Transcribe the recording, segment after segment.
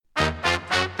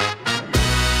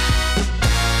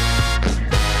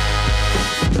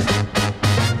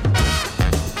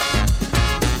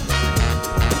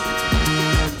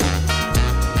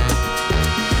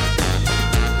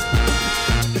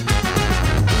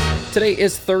Today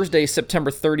is Thursday,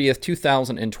 September 30th,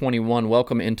 2021.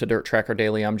 Welcome into Dirt Tracker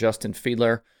Daily. I'm Justin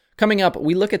Fiedler. Coming up,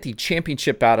 we look at the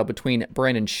championship battle between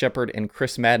Brandon Sheppard and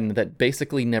Chris Madden that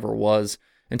basically never was,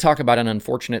 and talk about an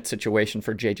unfortunate situation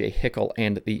for JJ Hickle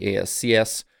and the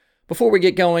ASCS. Before we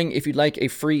get going, if you'd like a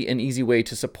free and easy way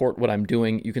to support what I'm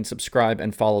doing, you can subscribe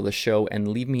and follow the show and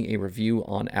leave me a review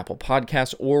on Apple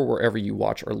Podcasts or wherever you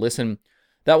watch or listen.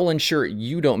 That will ensure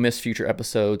you don't miss future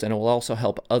episodes, and it will also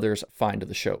help others find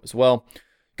the show as well.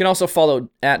 You can also follow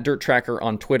at Dirt Tracker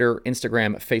on Twitter,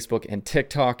 Instagram, Facebook, and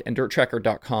TikTok, and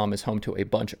DirtTracker.com is home to a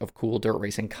bunch of cool dirt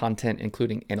racing content,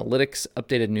 including analytics,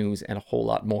 updated news, and a whole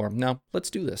lot more. Now,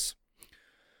 let's do this.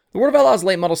 The World of Outlaws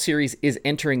Late Model Series is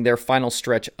entering their final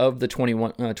stretch of the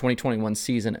 2021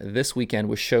 season this weekend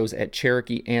with shows at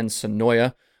Cherokee and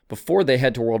Sonoya before they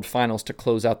head to World Finals to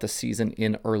close out the season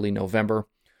in early November.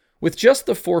 With just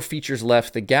the 4 features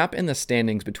left, the gap in the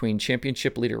standings between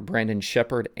championship leader Brandon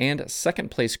Sheppard and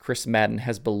second place Chris Madden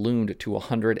has ballooned to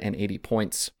 180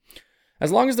 points.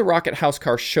 As long as the Rocket House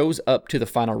car shows up to the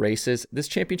final races, this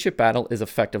championship battle is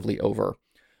effectively over.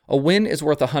 A win is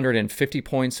worth 150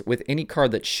 points, with any car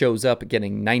that shows up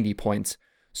getting 90 points,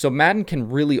 so Madden can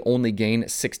really only gain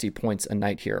 60 points a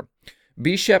night here.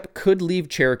 B-Shep could leave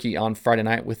Cherokee on Friday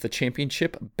night with the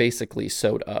championship basically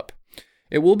sewed up.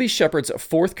 It will be Sheppard's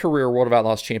 4th career World of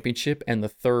Outlaws championship and the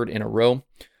 3rd in a row.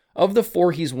 Of the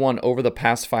 4 he's won over the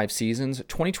past 5 seasons,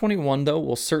 2021, though,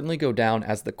 will certainly go down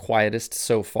as the quietest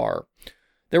so far.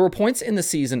 There were points in the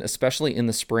season, especially in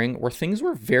the spring, where things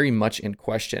were very much in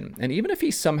question, and even if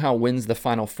he somehow wins the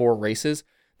final 4 races,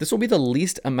 this will be the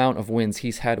least amount of wins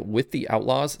he's had with the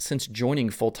Outlaws since joining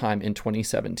full-time in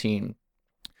 2017.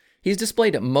 He's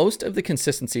displayed most of the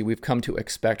consistency we've come to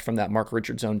expect from that Mark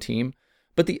Richards-owned team,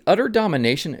 but the utter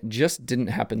domination just didn't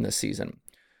happen this season.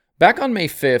 Back on May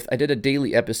 5th, I did a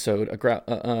daily episode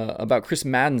about Chris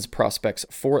Madden's prospects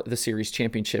for the series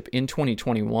championship in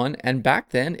 2021, and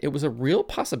back then, it was a real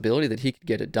possibility that he could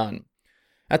get it done.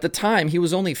 At the time, he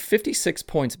was only 56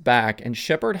 points back, and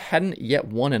Sheppard hadn't yet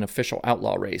won an official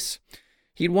outlaw race.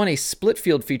 He'd won a split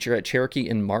field feature at Cherokee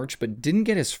in March, but didn't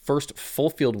get his first full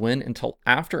field win until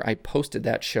after I posted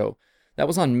that show. That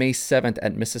was on May 7th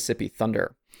at Mississippi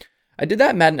Thunder. I did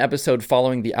that Madden episode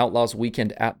following the Outlaws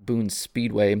weekend at Boone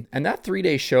Speedway, and that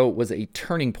 3-day show was a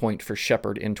turning point for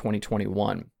Sheppard in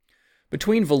 2021.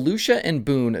 Between Volusia and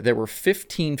Boone, there were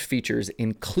 15 features,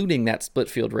 including that split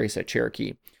field race at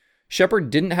Cherokee.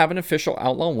 Sheppard didn't have an official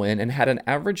outlaw win and had an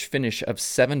average finish of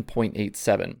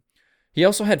 7.87. He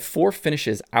also had 4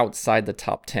 finishes outside the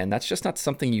top 10. That's just not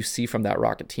something you see from that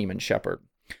Rocket team in Sheppard.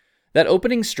 That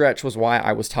opening stretch was why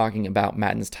I was talking about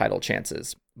Madden's title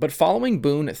chances. But following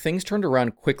Boone, things turned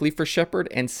around quickly for Sheppard,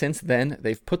 and since then,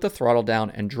 they've put the throttle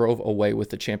down and drove away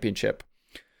with the championship.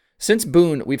 Since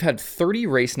Boone, we've had 30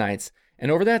 race nights, and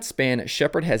over that span,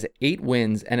 Sheppard has 8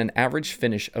 wins and an average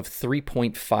finish of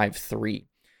 3.53.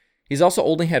 He's also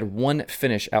only had 1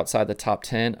 finish outside the top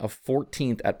 10, of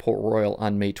 14th at Port Royal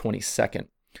on May 22nd.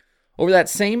 Over that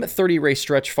same 30-race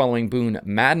stretch following Boone,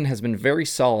 Madden has been very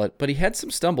solid, but he had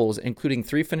some stumbles, including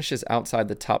 3 finishes outside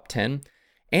the top 10,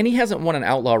 and he hasn't won an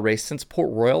outlaw race since Port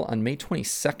Royal on May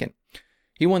 22nd.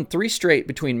 He won 3 straight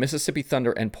between Mississippi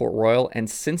Thunder and Port Royal, and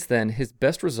since then, his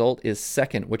best result is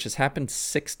 2nd, which has happened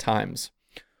 6 times.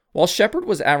 While Sheppard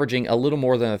was averaging a little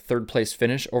more than a 3rd-place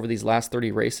finish over these last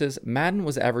 30 races, Madden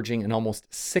was averaging an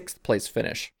almost 6th-place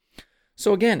finish.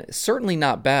 So again, certainly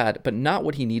not bad, but not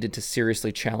what he needed to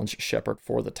seriously challenge Sheppard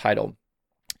for the title.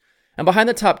 And behind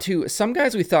the top 2, some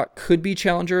guys we thought could be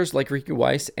challengers like Ricky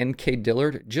Weiss and Cade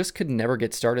Dillard just could never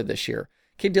get started this year.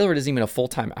 Cade Dillard isn't even a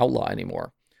full-time outlaw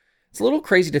anymore. It's a little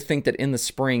crazy to think that in the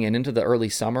spring and into the early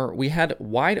summer, we had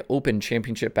wide open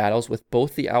championship battles with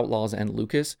both the Outlaws and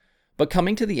Lucas, but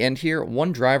coming to the end here,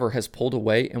 one driver has pulled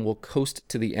away and will coast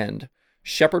to the end.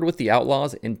 Sheppard with the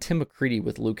Outlaws and Tim McCreadie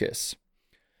with Lucas.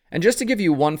 And just to give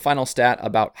you one final stat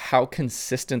about how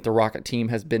consistent the Rocket team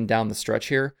has been down the stretch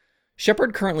here,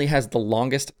 Sheppard currently has the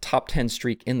longest top 10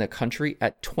 streak in the country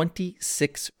at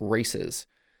 26 races.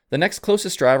 The next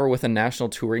closest driver with a national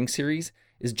touring series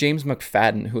is James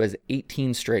McFadden, who has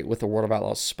 18 straight with the World of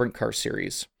Outlaws Sprint Car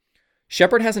Series.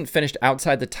 Sheppard hasn't finished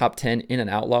outside the top 10 in an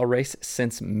outlaw race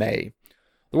since May.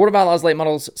 The World of Outlaws Late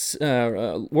Model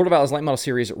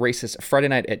Series races Friday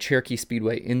night at Cherokee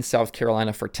Speedway in South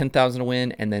Carolina for $10,000 to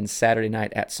win, and then Saturday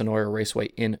night at Sonoya Raceway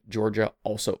in Georgia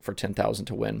also for $10,000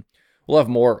 to win. We'll have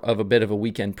more of a bit of a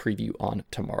weekend preview on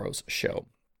tomorrow's show.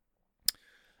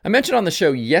 I mentioned on the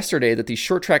show yesterday that the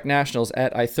Short Track Nationals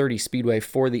at I-30 Speedway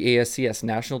for the ASCS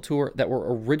National Tour that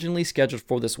were originally scheduled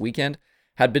for this weekend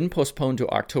had been postponed to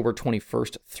October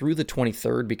 21st through the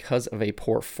 23rd because of a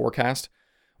poor forecast.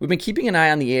 We've been keeping an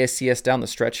eye on the ASCS down the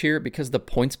stretch here because the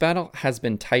points battle has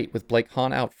been tight with Blake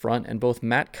Hahn out front and both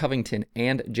Matt Covington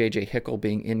and JJ Hickle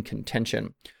being in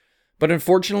contention. But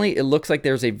unfortunately, it looks like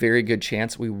there's a very good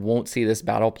chance we won't see this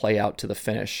battle play out to the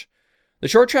finish. The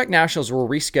Short Track Nationals were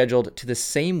rescheduled to the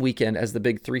same weekend as the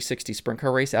big 360 sprint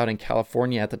car race out in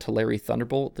California at the Tulare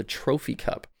Thunderbolt, the Trophy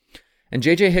Cup. And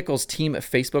JJ Hickle's team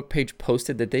Facebook page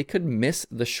posted that they could miss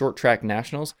the Short Track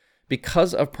Nationals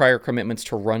because of prior commitments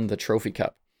to run the Trophy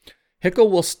Cup. Hickle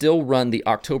will still run the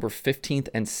October 15th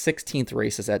and 16th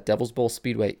races at Devil's Bowl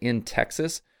Speedway in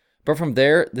Texas, but from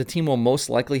there, the team will most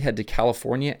likely head to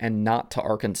California and not to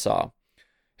Arkansas.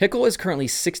 Hickle is currently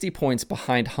 60 points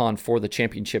behind Hahn for the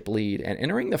championship lead, and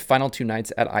entering the final two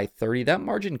nights at I-30, that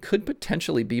margin could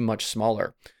potentially be much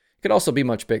smaller. It could also be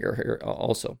much bigger here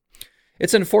also.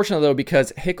 It's unfortunate, though,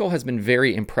 because Hickle has been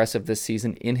very impressive this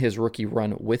season in his rookie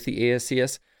run with the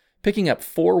ASCS, picking up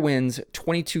 4 wins,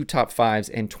 22 top 5s,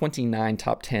 and 29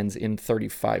 top 10s in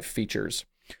 35 features.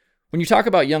 When you talk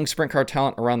about young sprint car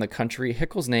talent around the country,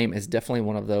 Hickle's name is definitely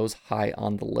one of those high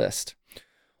on the list.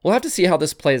 We'll have to see how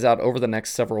this plays out over the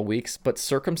next several weeks, but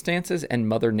circumstances and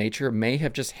Mother Nature may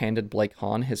have just handed Blake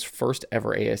Hahn his first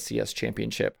ever ASCS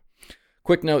championship.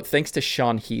 Quick note, thanks to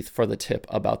Sean Heath for the tip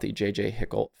about the JJ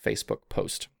Hickle Facebook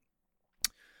post.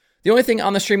 The only thing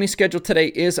on the streaming schedule today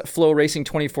is Flow Racing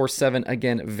 24/7.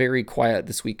 Again, very quiet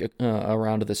this week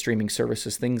around the streaming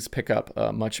services. Things pick up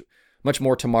much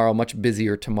more tomorrow, much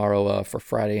busier tomorrow for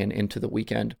Friday and into the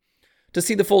weekend. To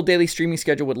see the full daily streaming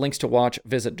schedule with links to watch,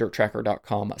 visit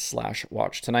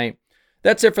dirttracker.com/watch tonight.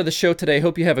 That's it for the show today.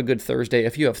 Hope you have a good Thursday.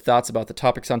 If you have thoughts about the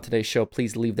topics on today's show,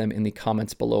 please leave them in the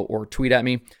comments below or tweet at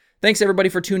me. Thanks everybody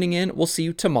for tuning in. We'll see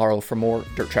you tomorrow for more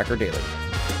Dirt Tracker Daily.